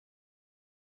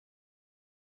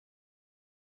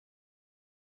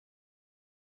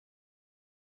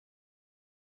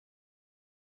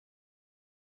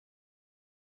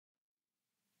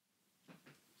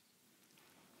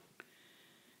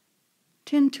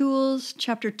10 Tools,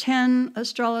 Chapter 10,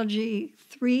 Astrology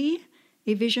 3,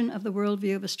 A Vision of the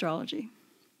Worldview of Astrology.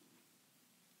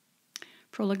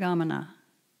 Prolegomena.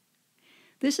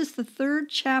 This is the third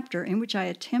chapter in which I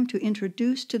attempt to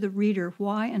introduce to the reader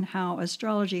why and how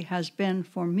astrology has been,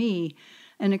 for me,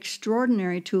 an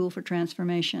extraordinary tool for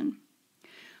transformation.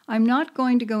 I'm not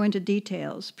going to go into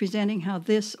details, presenting how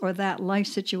this or that life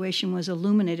situation was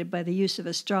illuminated by the use of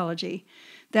astrology.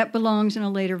 That belongs in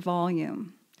a later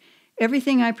volume.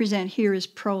 Everything I present here is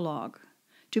prologue.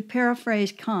 To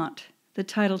paraphrase Kant, the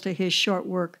title to his short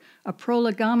work, A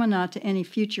Prolegomena to Any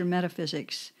Future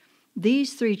Metaphysics,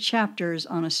 these 3 chapters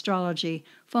on astrology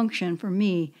function for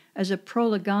me as a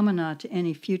prolegomena to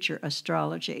any future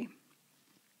astrology.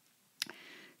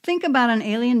 Think about an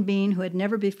alien being who had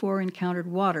never before encountered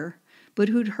water, but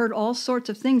who'd heard all sorts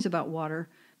of things about water,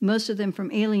 most of them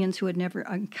from aliens who had never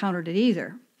encountered it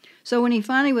either. So when he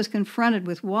finally was confronted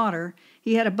with water,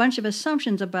 he had a bunch of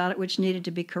assumptions about it which needed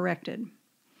to be corrected.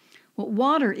 What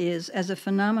water is as a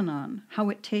phenomenon, how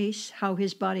it tastes, how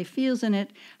his body feels in it,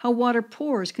 how water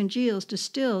pours, congeals,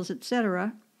 distills,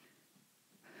 etc.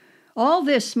 All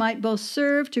this might both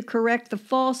serve to correct the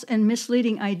false and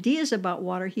misleading ideas about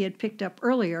water he had picked up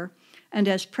earlier, and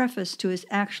as preface to his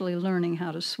actually learning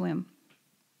how to swim.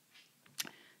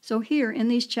 So here, in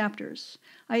these chapters,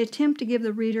 I attempt to give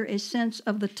the reader a sense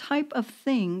of the type of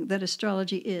thing that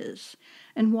astrology is,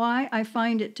 and why I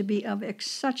find it to be of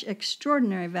such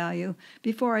extraordinary value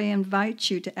before I invite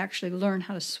you to actually learn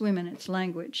how to swim in its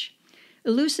language.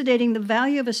 Elucidating the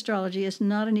value of astrology is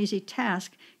not an easy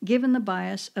task, given the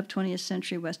bias of 20th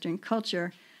century Western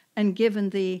culture, and given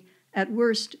the, at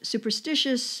worst,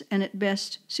 superstitious and at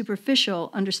best superficial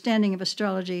understanding of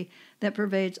astrology that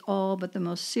pervades all but the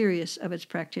most serious of its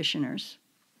practitioners.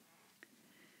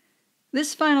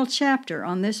 This final chapter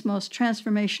on this most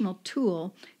transformational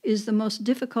tool is the most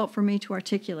difficult for me to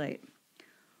articulate.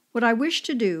 What I wish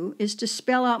to do is to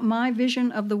spell out my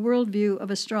vision of the worldview of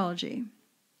astrology.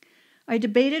 I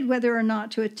debated whether or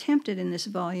not to attempt it in this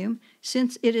volume,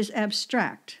 since it is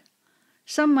abstract.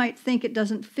 Some might think it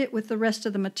doesn't fit with the rest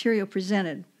of the material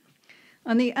presented.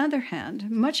 On the other hand,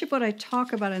 much of what I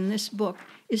talk about in this book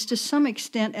is to some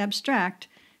extent abstract,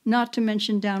 not to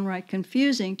mention downright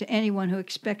confusing to anyone who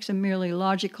expects a merely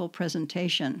logical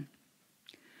presentation.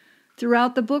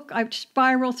 Throughout the book, I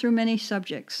spiral through many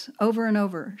subjects, over and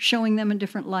over, showing them in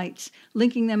different lights,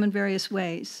 linking them in various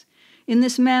ways. In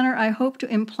this manner, I hope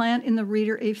to implant in the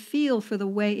reader a feel for the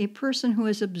way a person who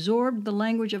has absorbed the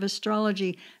language of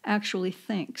astrology actually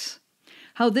thinks.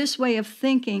 How this way of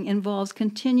thinking involves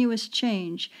continuous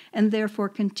change and therefore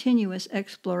continuous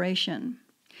exploration.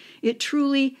 It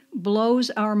truly blows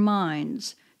our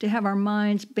minds to have our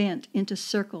minds bent into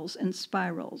circles and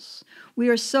spirals. We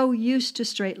are so used to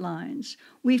straight lines.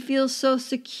 We feel so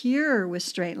secure with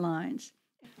straight lines.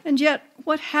 And yet,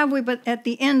 what have we but at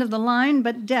the end of the line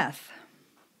but death?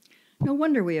 No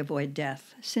wonder we avoid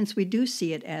death, since we do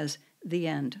see it as the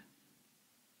end.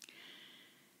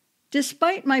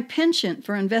 Despite my penchant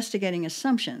for investigating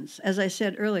assumptions, as I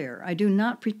said earlier, I do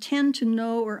not pretend to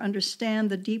know or understand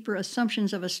the deeper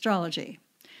assumptions of astrology.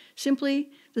 Simply,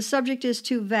 the subject is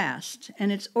too vast,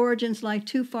 and its origins lie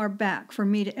too far back for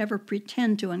me to ever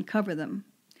pretend to uncover them.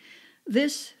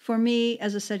 This, for me,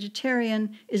 as a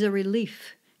Sagittarian, is a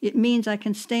relief. It means I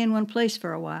can stay in one place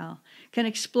for a while, can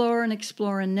explore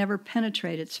and never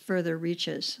penetrate its further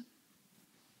reaches.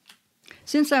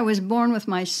 Since I was born with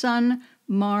my Sun,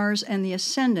 Mars, and the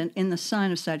ascendant in the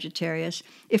sign of Sagittarius,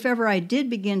 if ever I did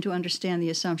begin to understand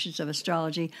the assumptions of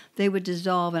astrology, they would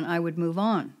dissolve and I would move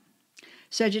on.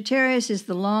 Sagittarius is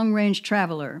the long-range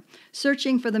traveler,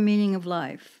 searching for the meaning of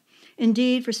life.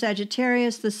 Indeed, for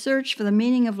Sagittarius, the search for the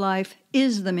meaning of life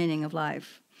is the meaning of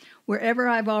life. Wherever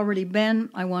I've already been,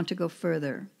 I want to go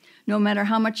further. No matter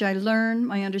how much I learn,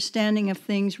 my understanding of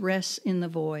things rests in the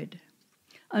void.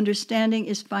 Understanding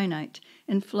is finite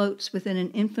and floats within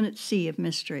an infinite sea of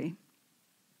mystery.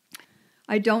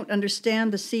 I don't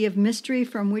understand the sea of mystery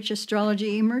from which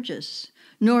astrology emerges,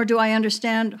 nor do I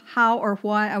understand how or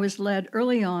why I was led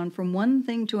early on from one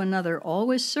thing to another,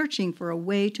 always searching for a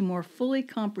way to more fully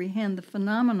comprehend the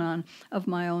phenomenon of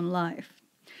my own life.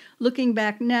 Looking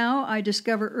back now, I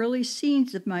discover early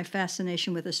seeds of my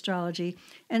fascination with astrology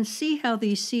and see how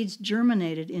these seeds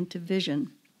germinated into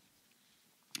vision.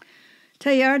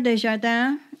 Teilhard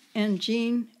Desjardins and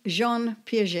Jean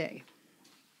Piaget.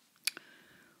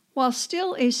 While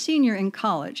still a senior in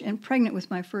college and pregnant with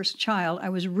my first child, I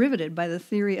was riveted by the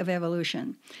theory of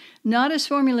evolution, not as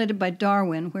formulated by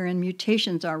Darwin, wherein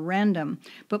mutations are random,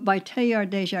 but by Teilhard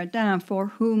de Chardin, for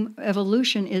whom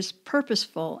evolution is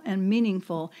purposeful and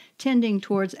meaningful, tending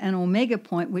towards an omega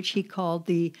point, which he called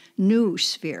the new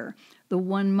sphere, the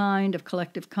one mind of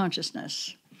collective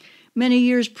consciousness. Many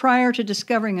years prior to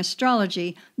discovering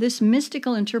astrology, this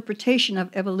mystical interpretation of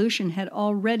evolution had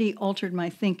already altered my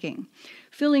thinking,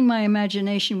 filling my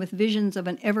imagination with visions of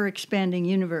an ever-expanding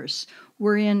universe,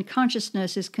 wherein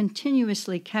consciousness is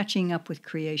continuously catching up with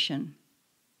creation.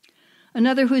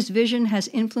 Another whose vision has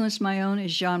influenced my own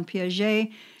is Jean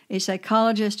Piaget, a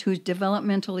psychologist whose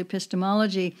developmental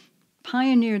epistemology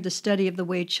pioneered the study of the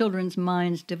way children's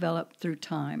minds develop through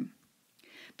time.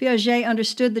 Piaget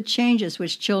understood the changes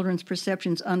which children's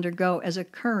perceptions undergo as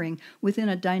occurring within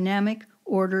a dynamic,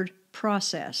 ordered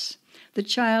process. The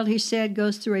child, he said,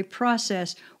 goes through a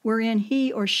process wherein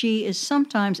he or she is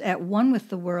sometimes at one with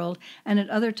the world and at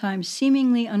other times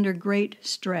seemingly under great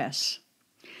stress.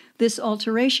 This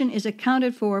alteration is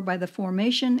accounted for by the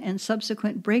formation and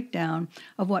subsequent breakdown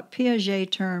of what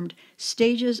Piaget termed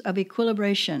stages of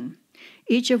equilibration,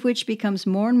 each of which becomes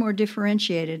more and more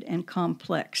differentiated and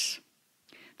complex.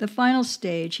 The final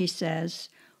stage, he says,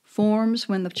 forms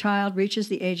when the child reaches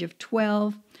the age of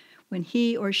 12, when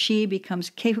he or she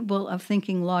becomes capable of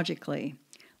thinking logically,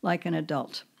 like an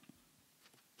adult.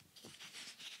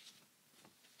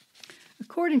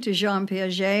 According to Jean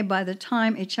Piaget, by the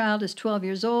time a child is 12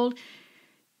 years old,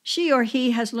 she or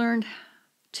he has learned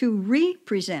to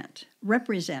represent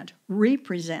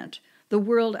the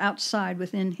world outside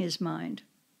within his mind.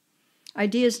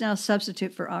 Ideas now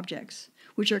substitute for objects,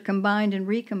 which are combined and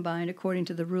recombined according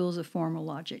to the rules of formal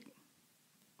logic.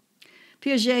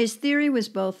 Piaget's theory was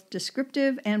both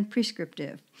descriptive and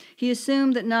prescriptive. He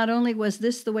assumed that not only was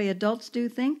this the way adults do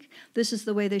think, this is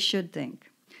the way they should think.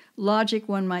 Logic,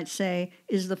 one might say,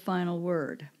 is the final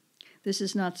word. This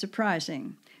is not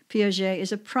surprising. Piaget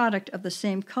is a product of the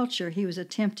same culture he was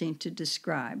attempting to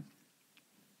describe.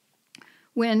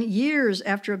 When, years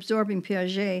after absorbing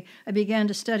Piaget, I began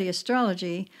to study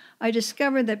astrology, I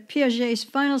discovered that Piaget's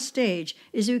final stage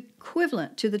is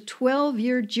equivalent to the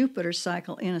 12-year Jupiter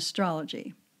cycle in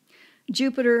astrology.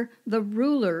 Jupiter, the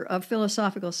ruler of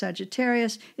philosophical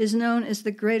Sagittarius, is known as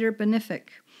the greater benefic.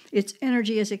 Its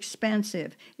energy is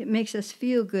expansive. It makes us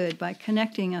feel good by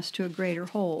connecting us to a greater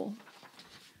whole.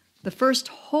 The first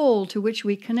whole to which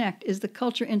we connect is the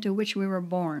culture into which we were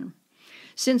born.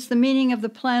 Since the meaning of the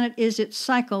planet is its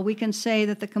cycle, we can say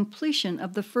that the completion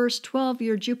of the first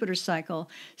 12-year Jupiter cycle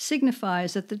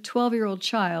signifies that the 12-year-old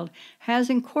child has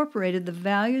incorporated the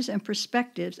values and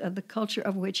perspectives of the culture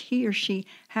of which he or she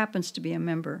happens to be a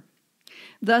member.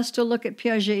 Thus, to look at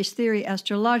Piaget's theory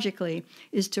astrologically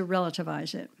is to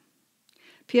relativize it.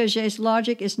 Piaget's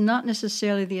logic is not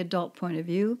necessarily the adult point of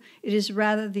view, it is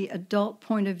rather the adult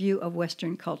point of view of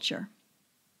Western culture.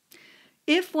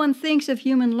 If one thinks of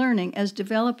human learning as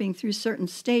developing through certain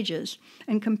stages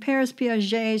and compares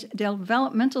Piaget's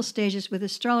developmental stages with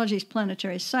astrology's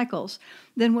planetary cycles,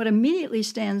 then what immediately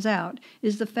stands out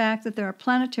is the fact that there are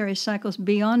planetary cycles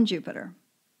beyond Jupiter,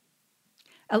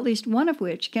 at least one of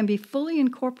which can be fully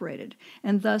incorporated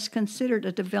and thus considered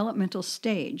a developmental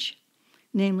stage,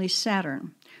 namely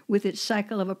Saturn, with its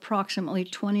cycle of approximately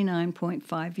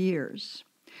 29.5 years.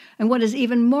 And what is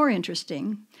even more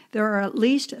interesting, there are at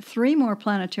least 3 more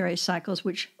planetary cycles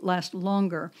which last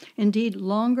longer, indeed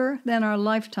longer than our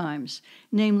lifetimes,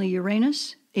 namely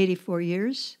Uranus, 84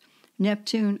 years,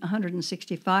 Neptune,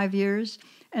 165 years,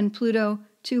 and Pluto,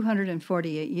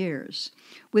 248 years.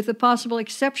 With the possible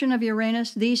exception of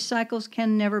Uranus, these cycles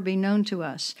can never be known to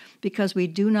us because we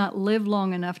do not live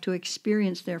long enough to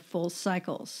experience their full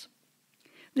cycles.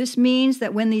 This means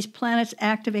that when these planets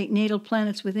activate natal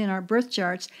planets within our birth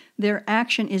charts, their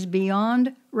action is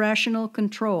beyond rational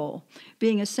control,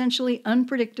 being essentially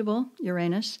unpredictable,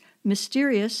 Uranus,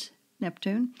 mysterious,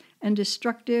 Neptune, and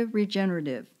destructive,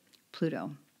 regenerative,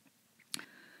 Pluto.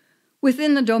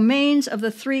 Within the domains of the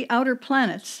 3 outer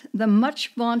planets, the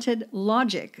much vaunted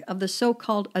logic of the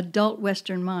so-called adult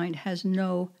Western mind has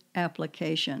no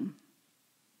application.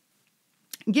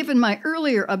 Given my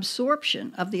earlier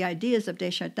absorption of the ideas of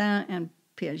Desjardins and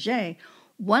Piaget,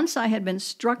 once I had been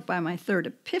struck by my third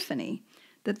epiphany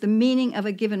that the meaning of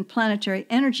a given planetary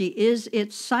energy is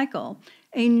its cycle,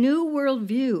 a new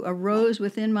worldview arose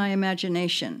within my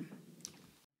imagination.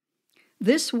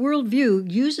 This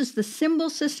worldview uses the symbol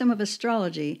system of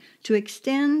astrology to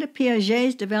extend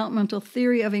Piaget's developmental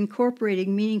theory of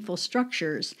incorporating meaningful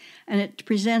structures, and it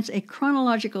presents a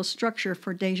chronological structure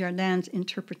for Desjardins'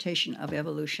 interpretation of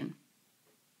evolution.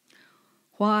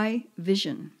 Why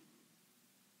vision?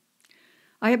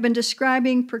 I have been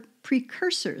describing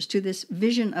precursors to this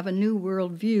vision of a new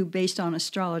world view based on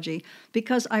astrology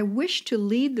because I wish to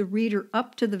lead the reader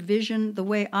up to the vision the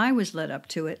way I was led up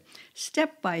to it,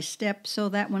 step by step, so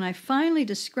that when I finally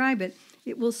describe it,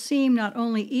 it will seem not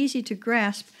only easy to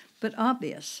grasp, but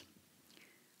obvious.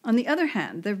 On the other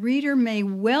hand, the reader may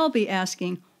well be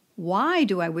asking, why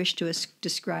do I wish to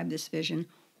describe this vision?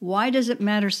 Why does it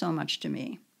matter so much to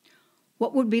me?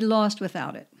 What would be lost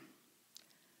without it?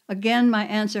 Again, my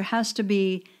answer has to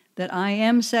be that I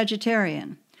am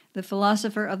Sagittarian, the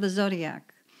philosopher of the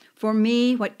zodiac. For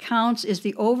me, what counts is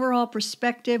the overall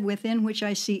perspective within which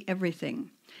I see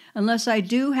everything. Unless I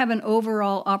do have an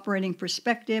overall operating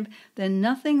perspective, then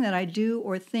nothing that I do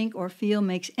or think or feel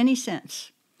makes any sense.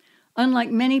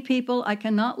 Unlike many people, I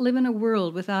cannot live in a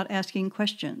world without asking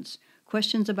questions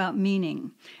about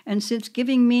meaning. And since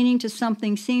giving meaning to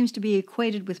something seems to be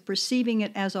equated with perceiving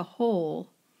it as a whole,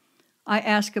 I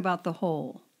ask about the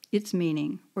whole, its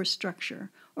meaning or structure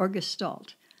or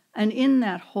gestalt, and in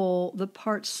that whole, the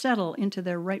parts settle into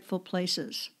their rightful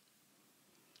places.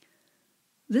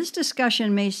 This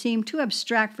discussion may seem too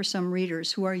abstract for some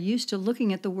readers who are used to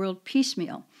looking at the world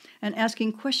piecemeal and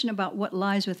asking questions about what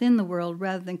lies within the world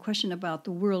rather than questions about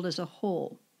the world as a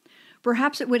whole.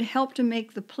 Perhaps it would help to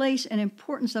make the place and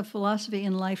importance of philosophy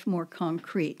in life more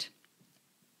concrete.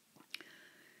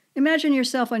 Imagine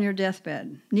yourself on your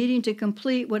deathbed, needing to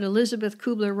complete what Elizabeth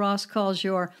Kubler-Ross calls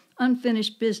your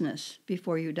unfinished business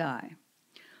before you die.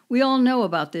 We all know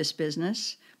about this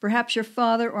business. Perhaps your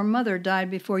father or mother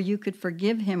died before you could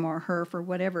forgive him or her for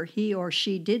whatever he or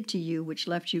she did to you, which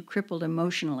left you crippled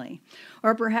emotionally.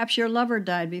 Or perhaps your lover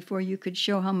died before you could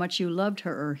show how much you loved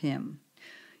her or him.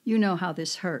 You know how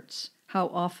this hurts, how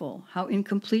awful, how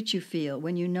incomplete you feel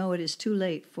when you know it is too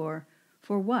late for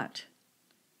what?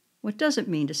 What does it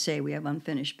mean to say we have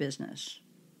unfinished business?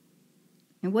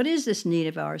 And what is this need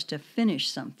of ours to finish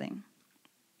something?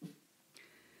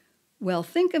 Well,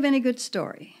 think of any good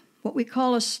story. What we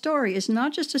call a story is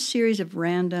not just a series of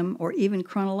random or even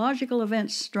chronological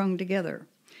events strung together.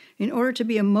 In order to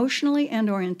be emotionally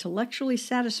and/or intellectually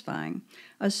satisfying,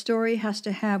 a story has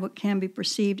to have what can be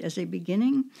perceived as a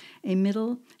beginning, a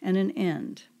middle, and an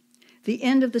end. The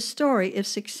end of the story, if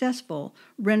successful,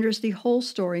 renders the whole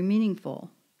story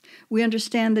meaningful. We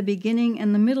understand the beginning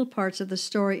and the middle parts of the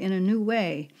story in a new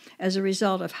way as a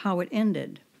result of how it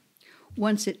ended.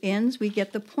 Once it ends, we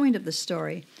get the point of the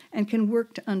story and can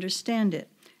work to understand it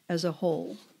as a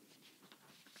whole.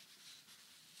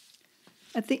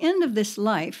 At the end of this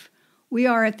life, we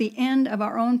are at the end of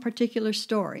our own particular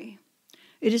story.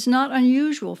 It is not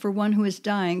unusual for one who is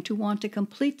dying to want to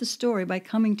complete the story by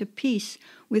coming to peace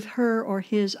with her or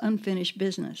his unfinished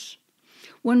business.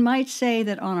 One might say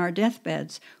that on our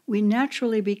deathbeds, we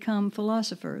naturally become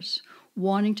philosophers,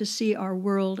 wanting to see our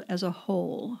world as a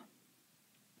whole.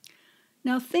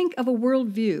 Now think of a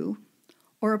worldview,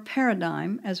 or a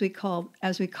paradigm, as we call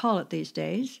it these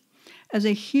days, as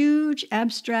a huge,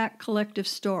 abstract, collective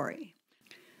story,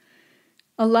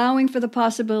 allowing for the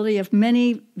possibility of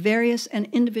many various and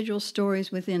individual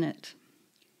stories within it.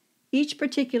 Each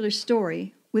particular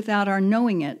story, without our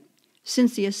knowing it,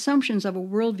 since the assumptions of a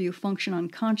worldview function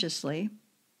unconsciously,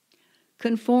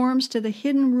 conforms to the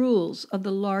hidden rules of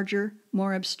the larger,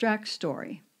 more abstract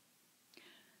story.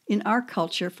 In our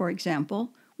culture, for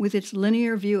example, with its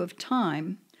linear view of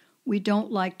time, we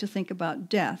don't like to think about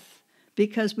death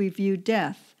because we view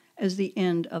death as the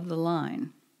end of the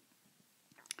line.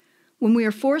 When we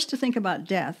are forced to think about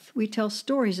death, we tell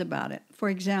stories about it. For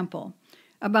example,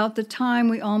 about the time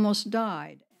we almost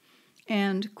died,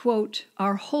 and, quote,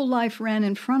 our whole life ran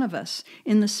in front of us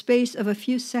in the space of a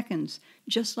few seconds,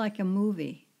 just like a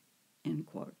movie, end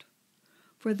quote.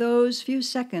 For those few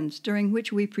seconds during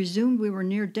which we presumed we were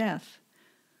near death,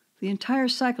 the entire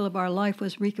cycle of our life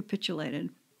was recapitulated.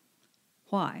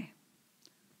 Why?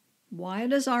 Why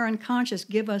does our unconscious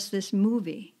give us this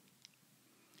movie?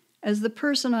 As the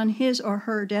person on his or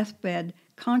her deathbed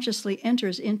consciously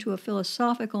enters into a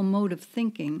philosophical mode of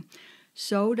thinking,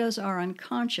 so does our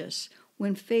unconscious,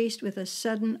 when faced with a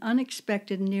sudden,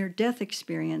 unexpected near-death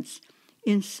experience,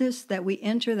 insist that we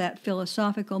enter that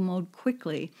philosophical mode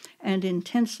quickly and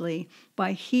intensely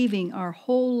by heaving our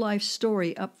whole life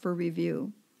story up for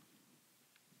review.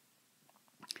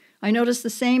 I notice the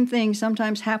same thing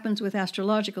sometimes happens with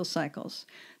astrological cycles.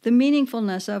 The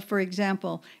meaningfulness of, for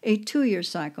example, a 2-year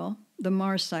cycle, the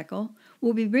Mars cycle,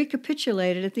 will be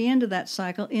recapitulated at the end of that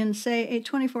cycle in, say, a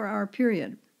 24-hour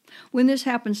period. When this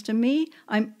happens to me,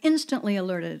 I'm instantly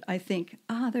alerted. I think,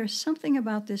 there's something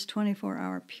about this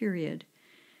 24-hour period.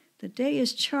 The day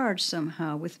is charged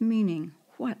somehow with meaning.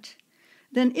 What?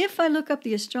 then if I look up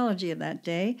the astrology of that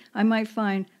day, I might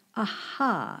find,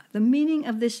 aha, the meaning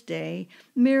of this day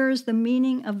mirrors the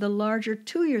meaning of the larger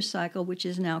 2-year cycle which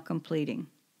is now completing.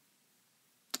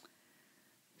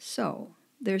 So,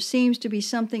 there seems to be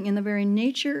something in the very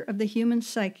nature of the human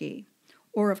psyche,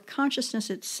 or of consciousness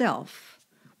itself,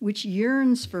 which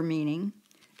yearns for meaning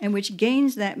and which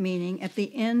gains that meaning at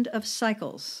the end of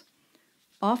cycles,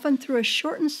 often through a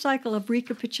shortened cycle of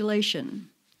recapitulation,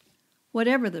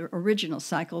 whatever the original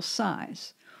cycle's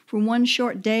size. From one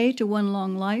short day to one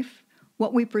long life,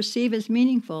 what we perceive as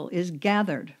meaningful is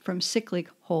gathered from cyclic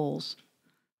wholes.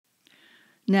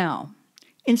 Now,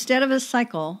 instead of a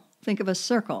cycle, think of a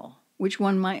circle, which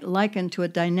one might liken to a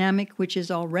dynamic which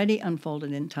is already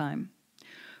unfolded in time.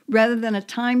 Rather than a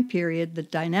time period, the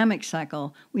dynamic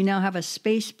cycle, we now have a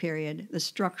space period, the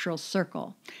structural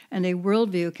circle, and a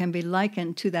worldview can be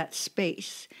likened to that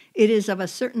space. It is of a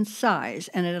certain size,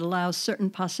 and it allows certain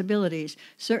possibilities,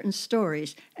 certain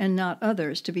stories, and not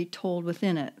others to be told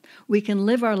within it. We can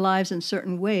live our lives in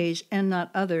certain ways and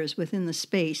not others within the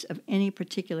space of any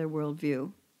particular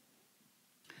worldview.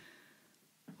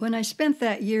 When I spent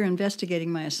that year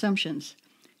investigating my assumptions,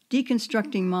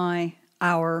 deconstructing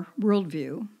our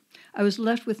worldview, I was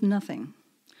left with nothing,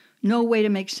 no way to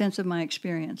make sense of my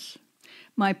experience.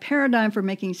 My paradigm for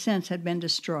making sense had been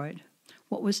destroyed.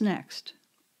 What was next?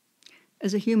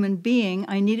 As a human being,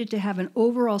 I needed to have an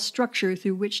overall structure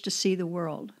through which to see the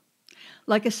world.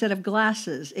 Like a set of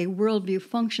glasses, a worldview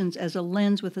functions as a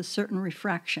lens with a certain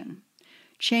refraction.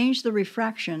 Change the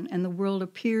refraction, and the world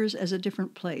appears as a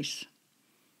different place.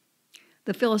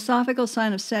 The philosophical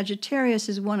sign of Sagittarius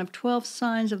is one of 12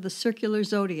 signs of the circular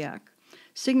zodiac,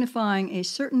 signifying a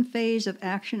certain phase of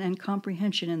action and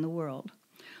comprehension in the world.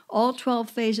 All 12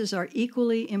 phases are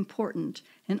equally important,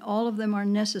 and all of them are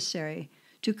necessary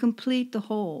to complete the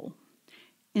whole.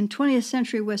 In 20th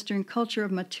century Western culture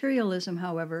of materialism,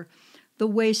 however, the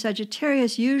way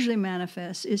Sagittarius usually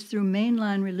manifests is through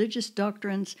mainline religious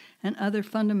doctrines and other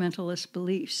fundamentalist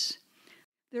beliefs.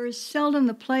 There is seldom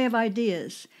the play of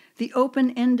ideas, the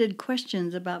open-ended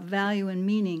questions about value and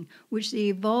meaning which the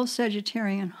evolved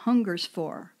Sagittarian hungers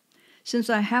for. Since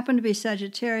I happen to be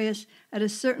Sagittarius, at a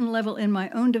certain level in my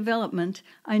own development,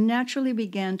 I naturally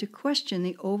began to question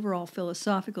the overall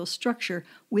philosophical structure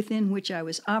within which I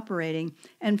was operating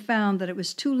and found that it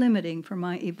was too limiting for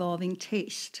my evolving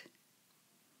taste.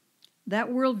 That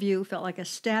worldview felt like a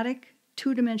static,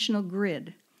 two-dimensional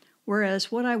grid,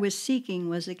 whereas what I was seeking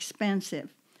was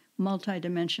expansive,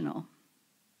 multidimensional.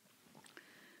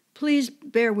 Please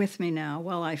bear with me now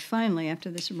while I finally, after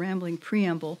this rambling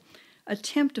preamble,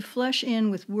 attempt to flesh in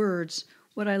with words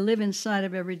what I live inside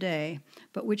of every day,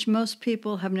 but which most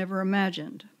people have never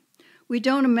imagined. We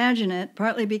don't imagine it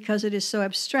partly because it is so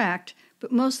abstract,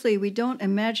 but mostly we don't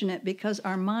imagine it because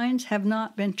our minds have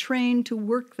not been trained to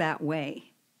work that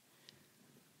way.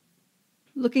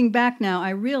 Looking back now,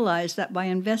 I realize that by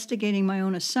investigating my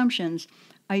own assumptions,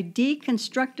 I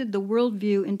deconstructed the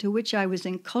worldview into which I was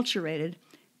enculturated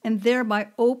and thereby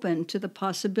opened to the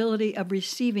possibility of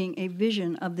receiving a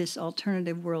vision of this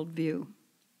alternative worldview.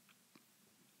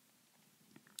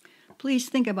 Please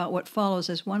think about what follows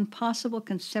as one possible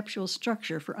conceptual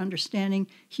structure for understanding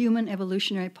human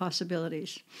evolutionary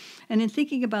possibilities. And in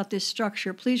thinking about this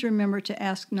structure, please remember to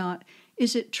ask not,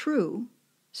 is it true,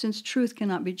 since truth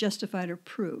cannot be justified or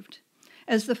proved.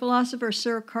 As the philosopher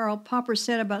Sir Karl Popper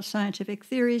said about scientific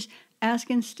theories,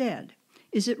 ask instead,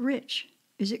 is it rich?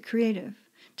 Is it creative?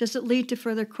 Does it lead to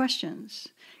further questions?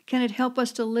 Can it help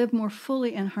us to live more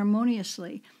fully and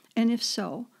harmoniously? And if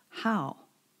so, how?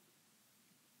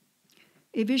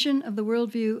 A vision of the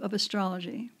worldview of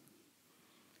astrology.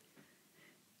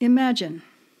 Imagine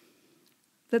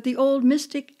that the old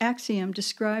mystic axiom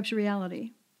describes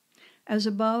reality. As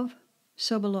above,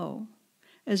 so below.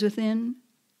 As within,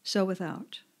 so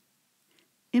without.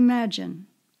 Imagine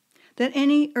that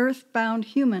any earth-bound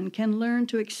human can learn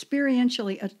to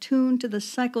experientially attune to the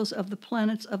cycles of the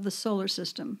planets of the solar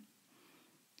system.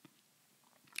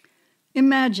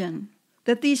 Imagine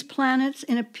that these planets,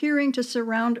 in appearing to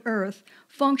surround Earth,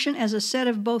 function as a set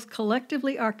of both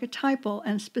collectively archetypal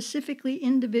and specifically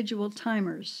individual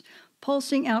timers,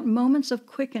 pulsing out moments of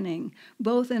quickening,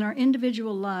 both in our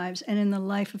individual lives and in the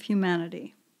life of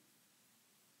humanity.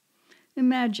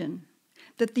 Imagine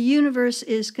that the universe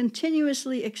is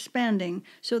continuously expanding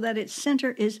so that its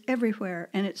center is everywhere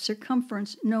and its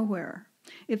circumference nowhere.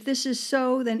 If this is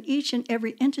so, then each and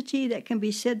every entity that can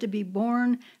be said to be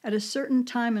born at a certain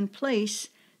time and place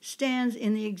stands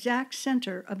in the exact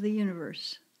center of the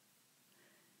universe.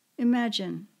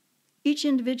 Imagine Each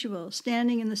individual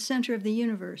standing in the center of the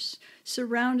universe,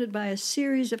 surrounded by a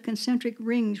series of concentric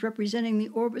rings representing the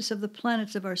orbits of the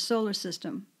planets of our solar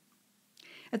system.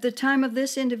 At the time of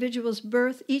this individual's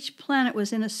birth, each planet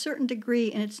was in a certain degree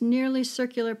in its nearly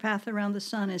circular path around the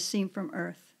sun as seen from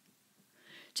Earth.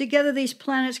 Together, these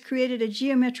planets created a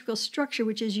geometrical structure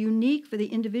which is unique for the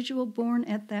individual born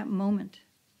at that moment.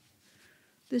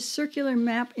 This circular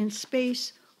map in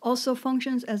space also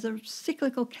functions as a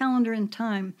cyclical calendar in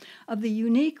time of the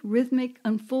unique rhythmic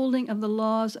unfolding of the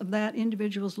laws of that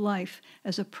individual's life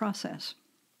as a process.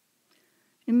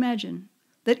 Imagine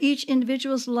that each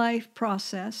individual's life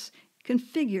process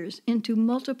configures into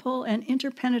multiple and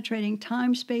interpenetrating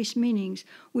time-space meanings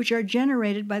which are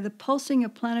generated by the pulsing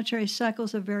of planetary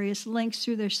cycles of various lengths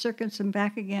through their circuits and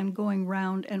back again, going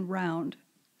round and round.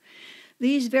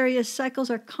 These various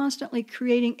cycles are constantly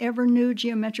creating ever-new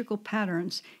geometrical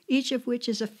patterns, each of which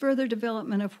is a further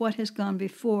development of what has gone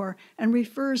before and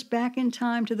refers back in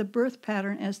time to the birth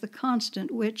pattern as the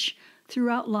constant which,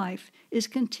 throughout life, is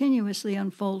continuously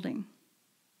unfolding.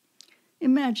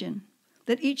 Imagine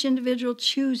that each individual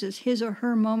chooses his or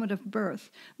her moment of birth,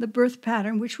 the birth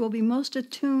pattern which will be most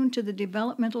attuned to the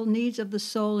developmental needs of the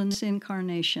soul in this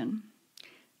incarnation.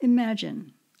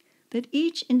 Imagine that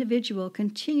each individual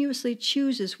continuously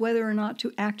chooses whether or not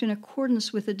to act in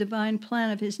accordance with the divine plan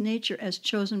of his nature as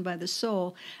chosen by the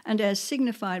soul and as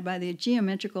signified by the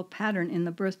geometrical pattern in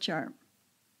the birth chart.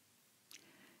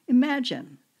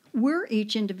 Imagine, were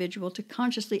each individual to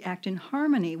consciously act in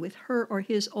harmony with her or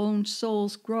his own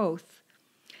soul's growth,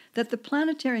 that the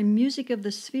planetary music of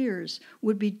the spheres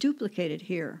would be duplicated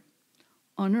here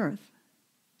on Earth.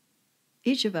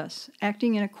 Each of us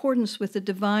acting in accordance with the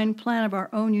divine plan of our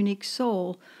own unique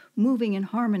soul, moving in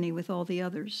harmony with all the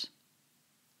others.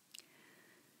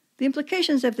 The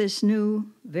implications of this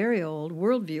new, very old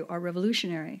worldview are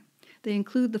revolutionary. They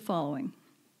include the following.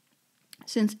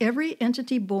 Since every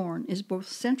entity born is both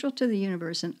central to the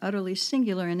universe and utterly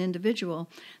singular and individual,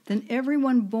 then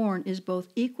everyone born is both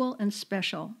equal and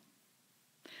special.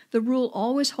 The rule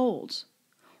always holds.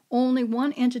 Only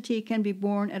one entity can be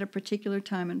born at a particular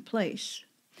time and place.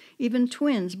 Even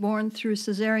twins born through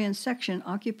cesarean section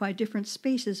occupy different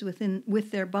spaces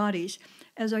with their bodies,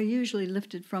 as are usually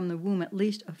lifted from the womb at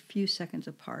least a few seconds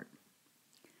apart.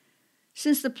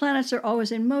 Since the planets are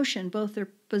always in motion, both their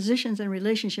positions and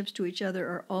relationships to each other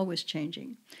are always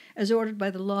changing, as ordered by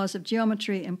the laws of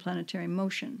geometry and planetary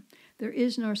motion. There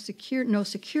is no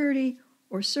security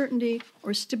or certainty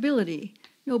or stability,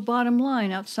 no bottom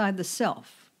line outside the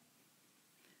self.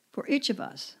 For each of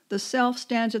us, the self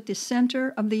stands at the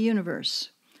center of the universe,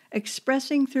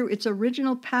 expressing through its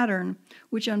original pattern,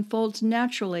 which unfolds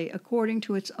naturally according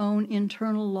to its own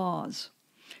internal laws.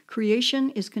 Creation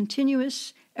is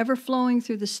continuous, ever flowing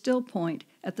through the still point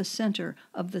at the center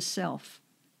of the self.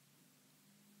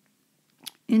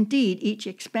 Indeed, each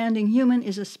expanding human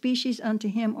is a species unto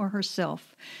him or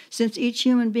herself. Since each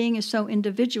human being is so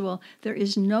individual, there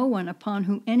is no one upon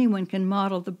whom anyone can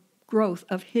model the growth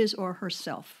of his or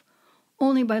herself.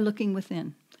 Only by looking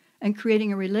within and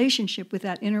creating a relationship with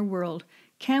that inner world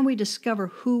can we discover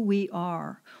who we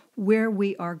are, where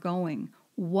we are going,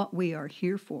 what we are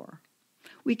here for.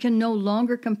 We can no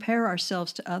longer compare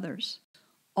ourselves to others.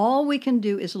 All we can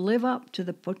do is live up to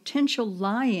the potential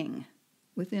lying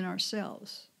within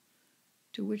ourselves,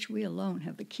 to which we alone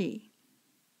have the key.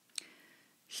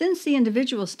 Since the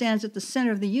individual stands at the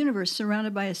center of the universe,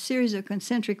 surrounded by a series of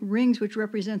concentric rings which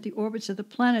represent the orbits of the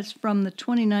planets from the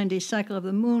 29-day cycle of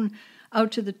the moon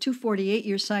out to the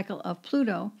 248-year cycle of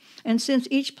Pluto, and since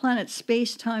each planet's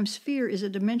space-time sphere is a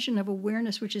dimension of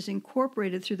awareness which is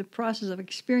incorporated through the process of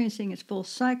experiencing its full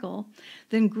cycle,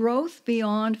 then growth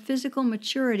beyond physical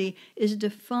maturity is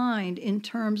defined in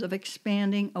terms of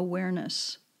expanding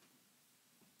awareness.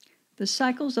 The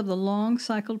cycles of the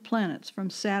long-cycled planets from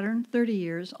Saturn, 30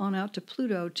 years, on out to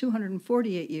Pluto,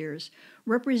 248 years,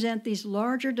 represent these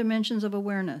larger dimensions of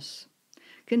awareness.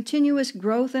 Continuous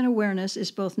growth and awareness is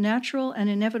both natural and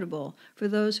inevitable for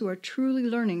those who are truly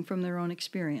learning from their own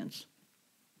experience.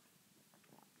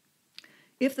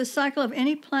 If the cycle of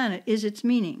any planet is its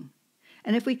meaning,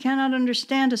 and if we cannot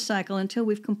understand a cycle until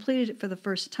we've completed it for the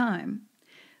first time,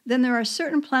 then there are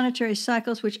certain planetary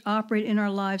cycles which operate in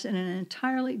our lives in an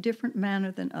entirely different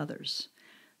manner than others.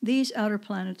 These outer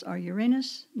planets are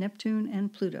Uranus, Neptune,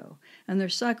 and Pluto, and their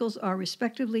cycles are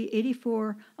respectively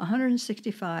 84,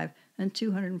 165, and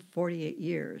 248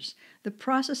 years. The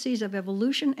processes of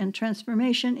evolution and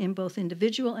transformation in both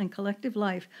individual and collective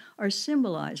life are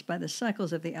symbolized by the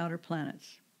cycles of the outer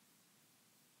planets.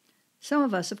 Some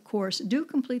of us, of course, do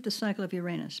complete the cycle of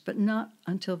Uranus, but not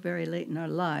until very late in our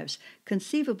lives.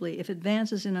 Conceivably, if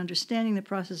advances in understanding the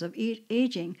process of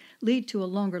aging lead to a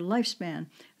longer lifespan,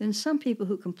 then some people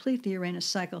who complete the Uranus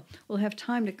cycle will have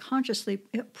time to consciously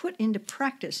put into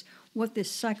practice what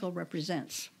this cycle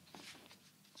represents.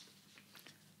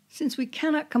 Since we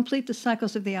cannot complete the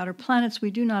cycles of the outer planets,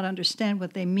 we do not understand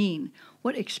what they mean,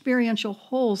 what experiential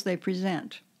wholes they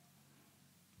present.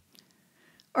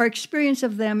 Our experience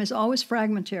of them is always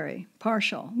fragmentary,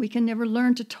 partial. We can never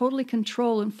learn to totally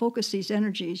control and focus these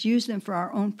energies, use them for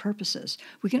our own purposes.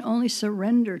 We can only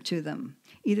surrender to them,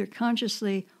 either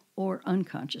consciously or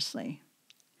unconsciously.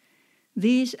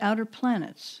 These outer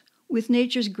planets, with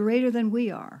natures greater than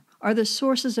we are the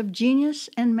sources of genius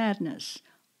and madness,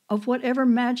 of whatever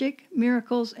magic,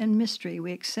 miracles, and mystery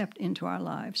we accept into our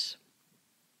lives.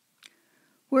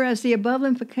 Whereas the above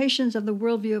implications of the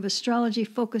worldview of astrology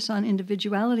focus on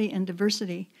individuality and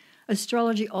diversity,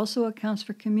 astrology also accounts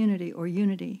for community or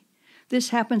unity. This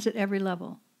happens at every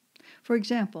level. For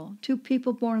example, two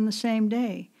people born on the same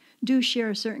day do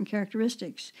share certain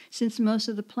characteristics, since most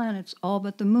of the planets, all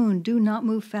but the moon, do not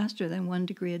move faster than 1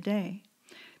 degree a day.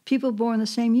 People born the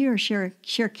same year share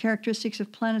characteristics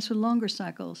of planets with longer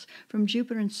cycles, from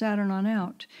Jupiter and Saturn on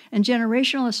out. And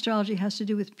generational astrology has to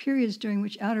do with periods during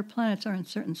which outer planets are in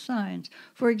certain signs.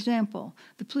 For example,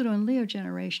 the Pluto and Leo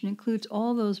generation includes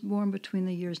all those born between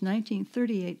the years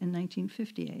 1938 and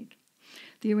 1958.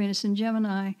 The Uranus and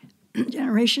Gemini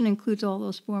generation includes all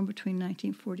those born between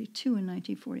 1942 and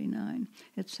 1949,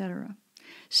 etc.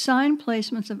 Sign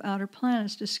placements of outer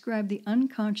planets describe the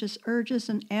unconscious urges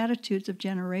and attitudes of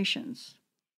generations.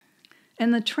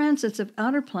 And the transits of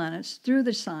outer planets through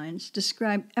the signs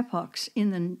describe epochs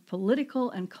in the political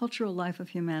and cultural life of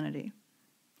humanity.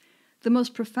 The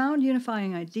most profound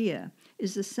unifying idea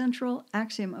is the central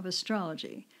axiom of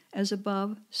astrology, as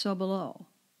above, so below.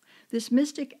 This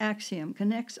mystic axiom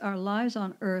connects our lives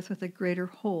on Earth with a greater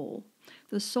whole,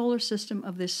 the solar system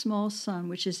of this small sun,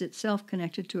 which is itself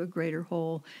connected to a greater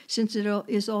whole, since it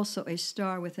is also a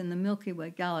star within the Milky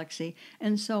Way galaxy,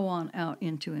 and so on out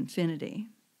into infinity.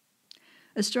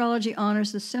 Astrology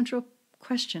honors the central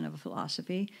question of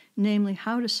philosophy, namely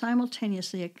how to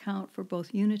simultaneously account for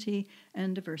both unity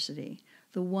and diversity,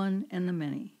 the one and the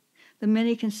many. The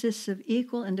many consists of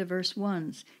equal and diverse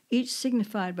ones, each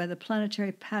signified by the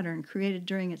planetary pattern created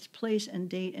during its place and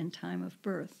date and time of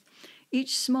birth.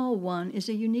 Each small one is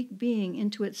a unique being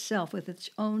into itself with its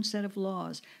own set of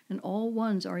laws, and all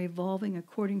ones are evolving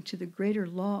according to the greater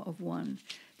law of one,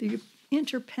 the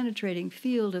interpenetrating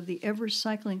field of the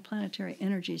ever-cycling planetary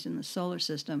energies in the solar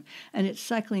system, and its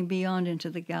cycling beyond into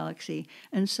the galaxy,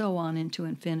 and so on into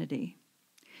infinity.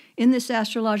 In this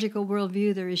astrological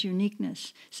worldview, there is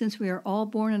uniqueness, since we are all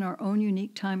born in our own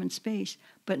unique time and space,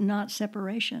 but not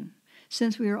separation,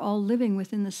 since we are all living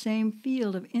within the same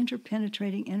field of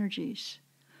interpenetrating energies.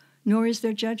 Nor is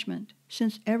there judgment,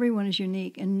 since everyone is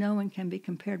unique and no one can be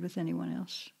compared with anyone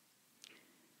else.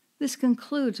 This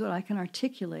concludes what I can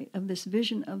articulate of this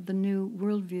vision of the new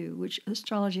worldview which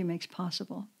astrology makes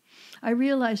possible. I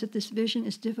realize that this vision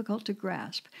is difficult to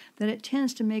grasp, that it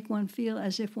tends to make one feel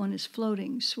as if one is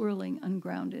floating, swirling,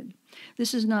 ungrounded.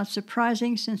 This is not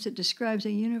surprising, since it describes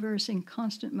a universe in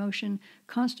constant motion,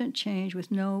 constant change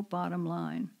with no bottom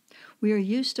line. We are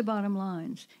used to bottom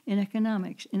lines in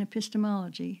economics, in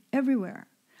epistemology, everywhere.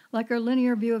 Like our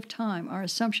linear view of time, our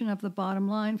assumption of the bottom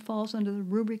line falls under the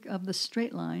rubric of the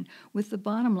straight line, with the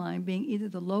bottom line being either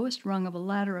the lowest rung of a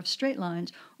ladder of straight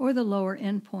lines or the lower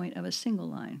end point of a single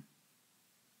line.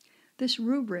 This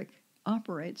rubric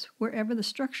operates wherever the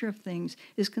structure of things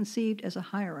is conceived as a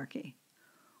hierarchy.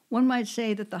 One might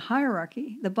say that the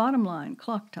hierarchy, the bottom line,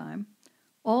 clock time,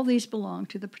 all these belong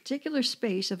to the particular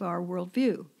space of our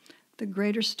worldview, the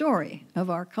greater story of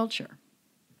our culture.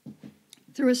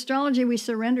 Through astrology, we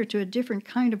surrender to a different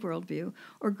kind of worldview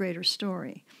or greater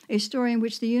story, a story in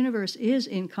which the universe is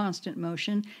in constant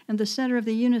motion and the center of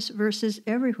the universe is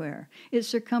everywhere, its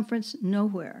circumference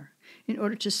nowhere. In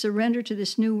order to surrender to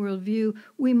this new worldview,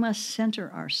 we must center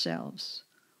ourselves.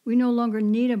 We no longer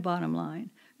need a bottom line,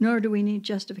 nor do we need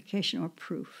justification or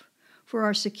proof. For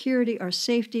our security, our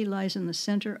safety lies in the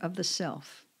center of the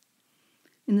self.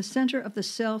 In the center of the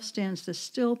self stands the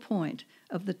still point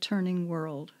of the turning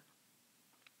world.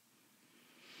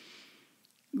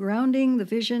 Grounding the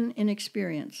vision in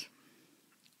experience.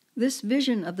 This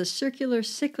vision of the circular,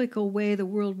 cyclical way the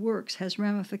world works has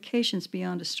ramifications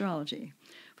beyond astrology.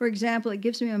 For example, it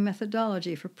gives me a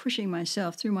methodology for pushing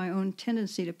myself through my own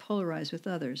tendency to polarize with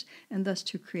others, and thus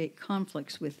to create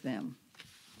conflicts with them.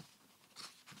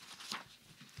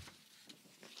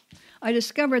 I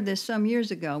discovered this some years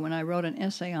ago when I wrote an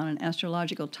essay on an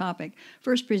astrological topic,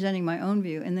 first presenting my own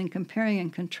view and then comparing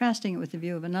and contrasting it with the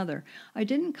view of another. I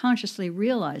didn't consciously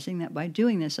realizing that by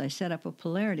doing this I set up a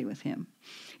polarity with him.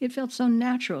 It felt so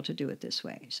natural to do it this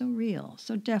way, so real,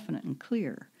 so definite and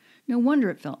clear. No wonder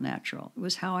it felt natural. It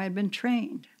was how I had been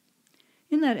trained.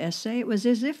 In that essay, it was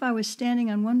as if I was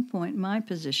standing on one point, my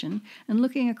position, and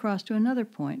looking across to another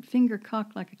point, finger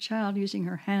cocked like a child using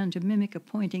her hand to mimic a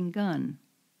pointing gun.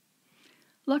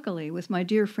 Luckily, with my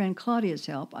dear friend Claudia's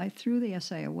help, I threw the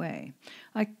essay away.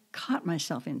 I caught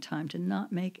myself in time to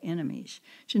not make enemies,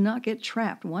 to not get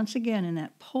trapped once again in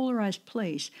that polarized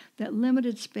place, that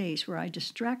limited space where I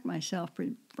distract myself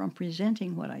from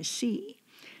presenting what I see.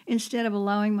 Instead of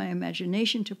allowing my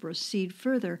imagination to proceed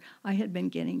further, I had been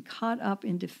getting caught up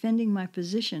in defending my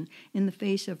position in the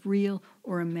face of real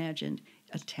or imagined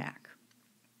attack.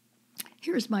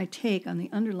 Here's my take on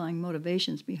the underlying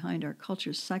motivations behind our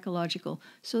culture's psychological,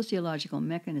 sociological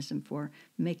mechanism for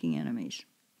making enemies.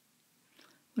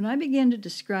 When I begin to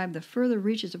describe the further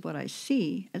reaches of what I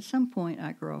see, at some point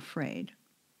I grow afraid.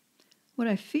 What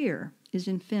I fear is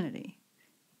infinity,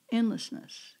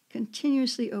 endlessness,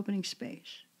 continuously opening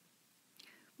space.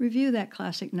 Review that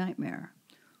classic nightmare,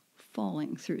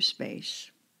 falling through space.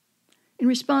 In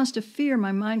response to fear,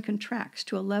 my mind contracts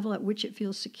to a level at which it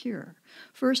feels secure.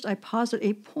 First, I posit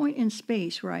a point in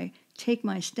space where I take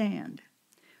my stand.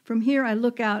 From here, I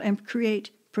look out and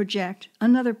project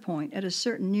another point at a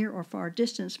certain near or far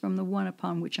distance from the one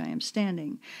upon which I am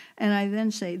standing. And I then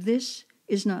say, this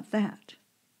is not that.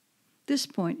 This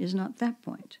point is not that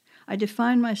point. I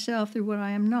define myself through what I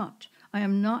am not. I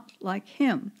am not like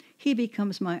him. He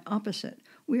becomes my opposite.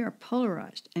 We are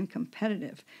polarized and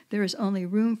competitive. There is only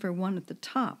room for one at the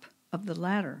top of the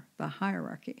ladder, the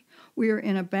hierarchy. We are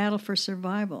in a battle for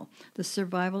survival, the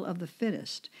survival of the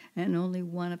fittest, and only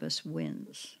one of us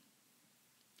wins.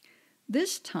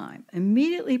 This time,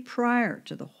 immediately prior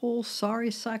to the whole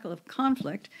sorry cycle of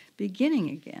conflict beginning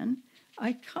again,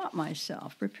 I caught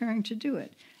myself preparing to do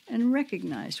it and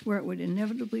recognized where it would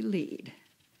inevitably lead.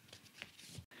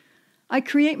 I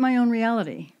create my own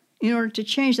reality. In order to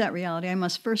change that reality, I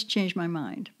must first change my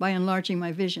mind by enlarging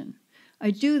my vision. I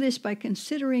do this by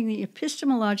considering the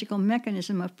epistemological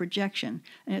mechanism of projection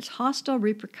and its hostile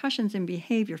repercussions in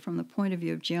behavior from the point of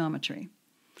view of geometry.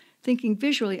 Thinking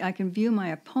visually, I can view my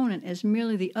opponent as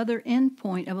merely the other end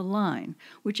point of a line,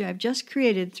 which I have just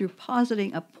created through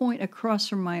positing a point across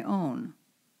from my own.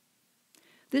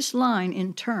 This line,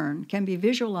 in turn, can be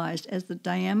visualized as the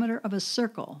diameter of a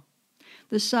circle,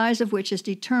 the size of which is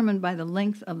determined by the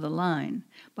length of the line,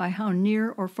 by how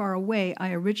near or far away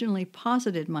I originally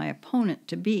posited my opponent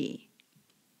to be.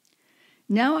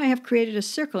 Now I have created a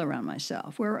circle around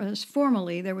myself, whereas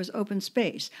formerly there was open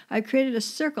space. I created a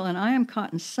circle and I am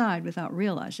caught inside without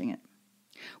realizing it.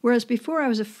 Whereas before I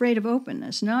was afraid of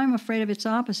openness, now I'm afraid of its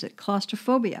opposite,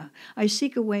 claustrophobia. I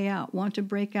seek a way out, want to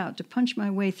break out, to punch my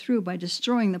way through by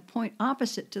destroying the point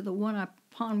opposite to the one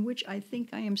upon which I think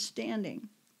I am standing.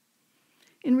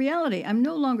 In reality, I'm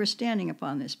no longer standing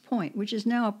upon this point, which is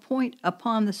now a point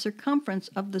upon the circumference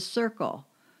of the circle.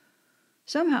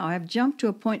 Somehow I have jumped to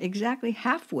a point exactly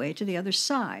halfway to the other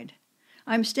side.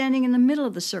 I'm standing in the middle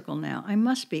of the circle now. I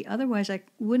must be, otherwise I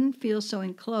wouldn't feel so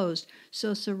enclosed,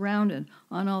 so surrounded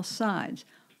on all sides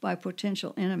by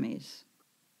potential enemies.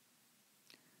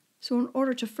 So in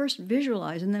order to first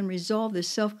visualize and then resolve this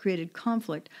self-created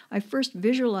conflict, I first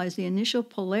visualize the initial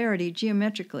polarity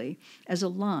geometrically as a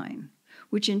line,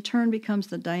 which in turn becomes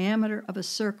the diameter of a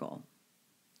circle.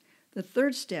 The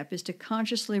third step is to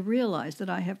consciously realize that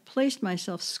I have placed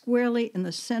myself squarely in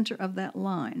the center of that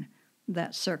line,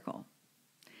 that circle.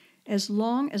 As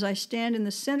long as I stand in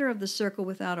the center of the circle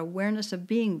without awareness of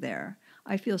being there,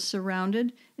 I feel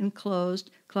surrounded, enclosed,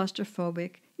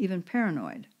 claustrophobic, even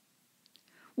paranoid.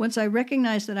 Once I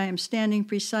recognize that I am standing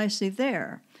precisely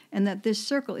there, and that this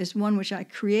circle is one which I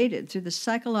created through the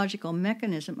psychological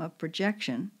mechanism of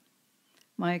projection,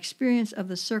 my experience of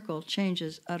the circle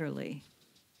changes utterly.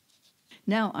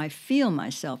 Now I feel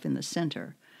myself in the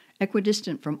center,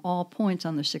 equidistant from all points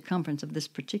on the circumference of this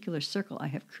particular circle I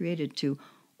have created to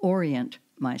orient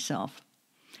myself.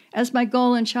 As my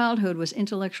goal in childhood was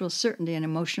intellectual certainty and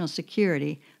emotional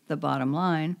security, the bottom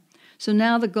line, so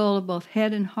now the goal of both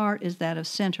head and heart is that of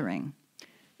centering.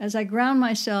 As I ground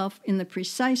myself in the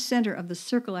precise center of the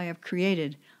circle I have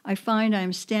created, I find I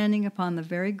am standing upon the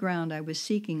very ground I was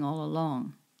seeking all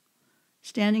along.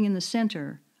 Standing in the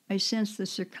center, I sense the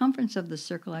circumference of the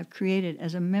circle I've created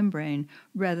as a membrane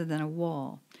rather than a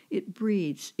wall. It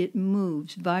breathes, it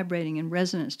moves, vibrating in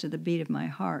resonance to the beat of my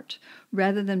heart.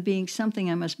 Rather than being something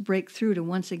I must break through to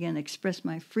once again express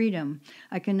my freedom,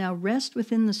 I can now rest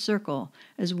within the circle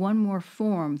as one more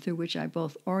form through which I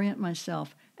both orient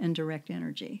myself and direct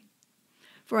energy.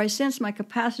 For I sense my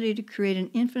capacity to create an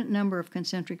infinite number of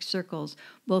concentric circles,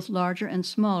 both larger and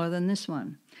smaller than this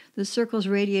one. The circles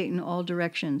radiate in all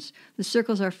directions. The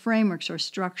circles are frameworks or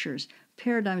structures,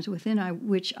 paradigms within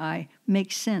which I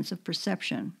make sense of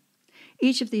perception.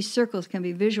 Each of these circles can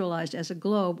be visualized as a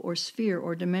globe or sphere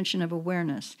or dimension of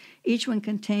awareness. Each one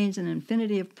contains an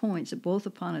infinity of points, both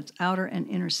upon its outer and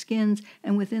inner skins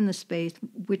and within the space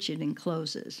which it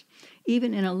encloses.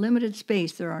 Even in a limited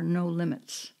space, there are no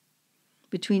limits.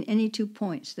 Between any 2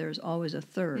 points, there is always a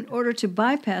third. In order to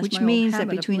bypass which my means old that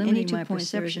habit between of any limiting 2 my points,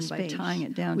 there is a perception by space, tying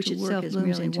it down which to itself work as looms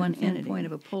merely into one infinity. endpoint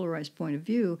of a polarized point of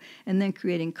view, and then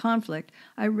creating conflict,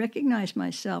 I recognize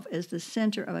myself as the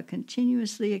center of a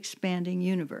continuously expanding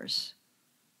universe.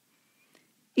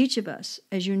 Each of us,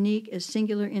 as unique as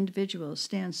singular individuals,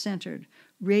 stands centered,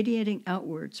 radiating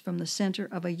outwards from the center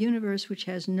of a universe which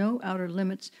has no outer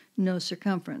limits, no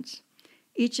circumference.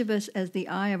 Each of us as the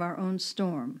eye of our own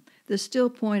storm, the still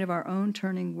point of our own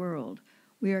turning world.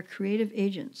 We are creative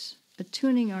agents,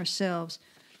 attuning ourselves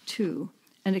to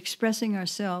and expressing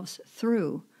ourselves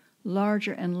through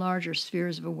larger and larger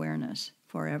spheres of awareness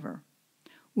forever.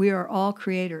 We are all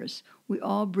creators. We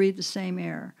all breathe the same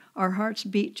air. Our hearts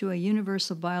beat to a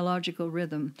universal biological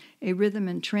rhythm, a rhythm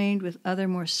entrained with other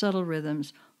more subtle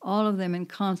rhythms, all of them in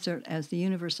concert as the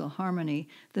universal harmony,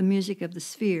 the music of the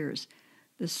spheres,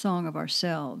 the song of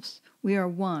ourselves. We are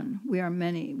one, we are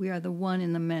many, we are the one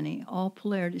in the many. All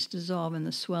polarities dissolve in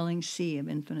the swelling sea of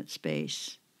infinite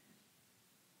space.